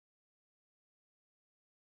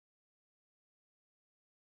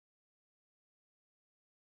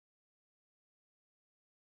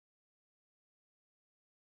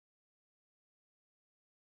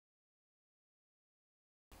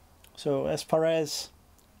So as far as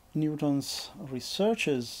Newton's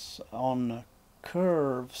researches on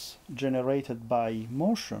curves generated by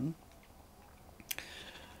motion,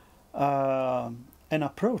 an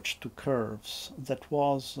approach to curves that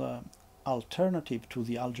was alternative to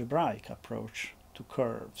the algebraic approach to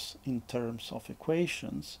curves in terms of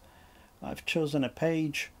equations. I've chosen a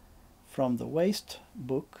page from the Waste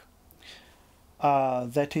book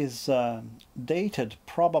that is dated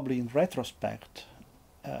probably in retrospect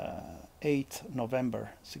 8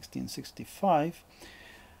 November 1665.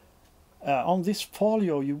 On this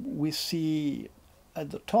folio we see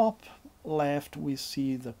at the top left we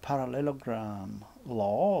see the parallelogram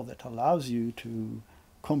law that allows you to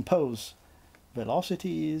compose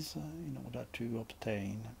velocities in order to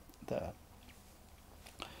obtain the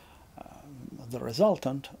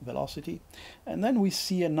resultant velocity. And then we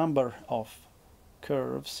see a number of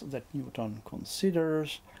curves that Newton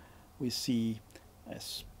considers. We see a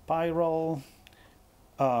spiral,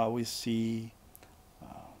 we see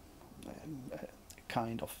a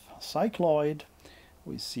kind of cycloid,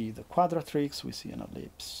 we see the quadratrix, we see an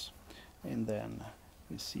ellipse, and then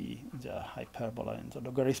we see the hyperbola and the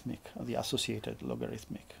logarithmic, the associated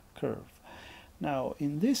logarithmic curve. Now,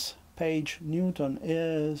 in this page, Newton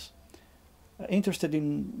is interested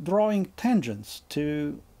in drawing tangents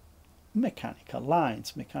to mechanical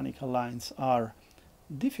lines. Mechanical lines are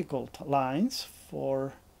difficult lines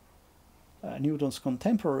for Newton's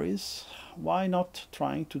contemporaries. Why not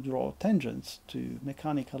trying to draw tangents to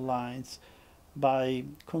mechanical lines by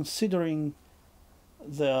considering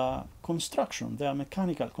their construction, their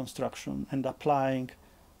mechanical construction, and applying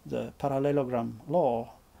the parallelogram law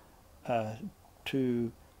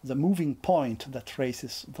to the moving point that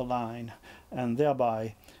traces the line and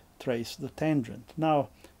thereby trace the tangent. Now,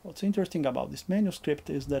 what's interesting about this manuscript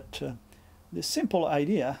is that the simple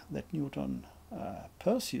idea that Newton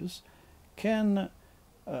pursues can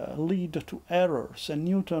lead to errors, and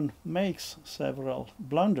Newton makes several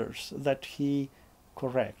blunders that he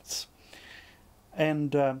corrects.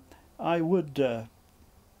 And I would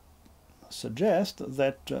suggest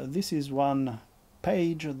that this is one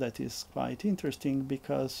page that is quite interesting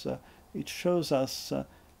because it shows us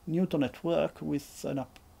Newton at work with an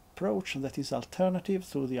approach that is alternative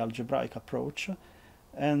to the algebraic approach.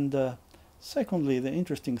 And secondly, the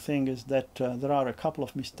interesting thing is that there are a couple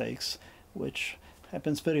of mistakes which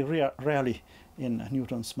happens very rarely in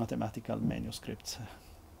Newton's mathematical manuscripts.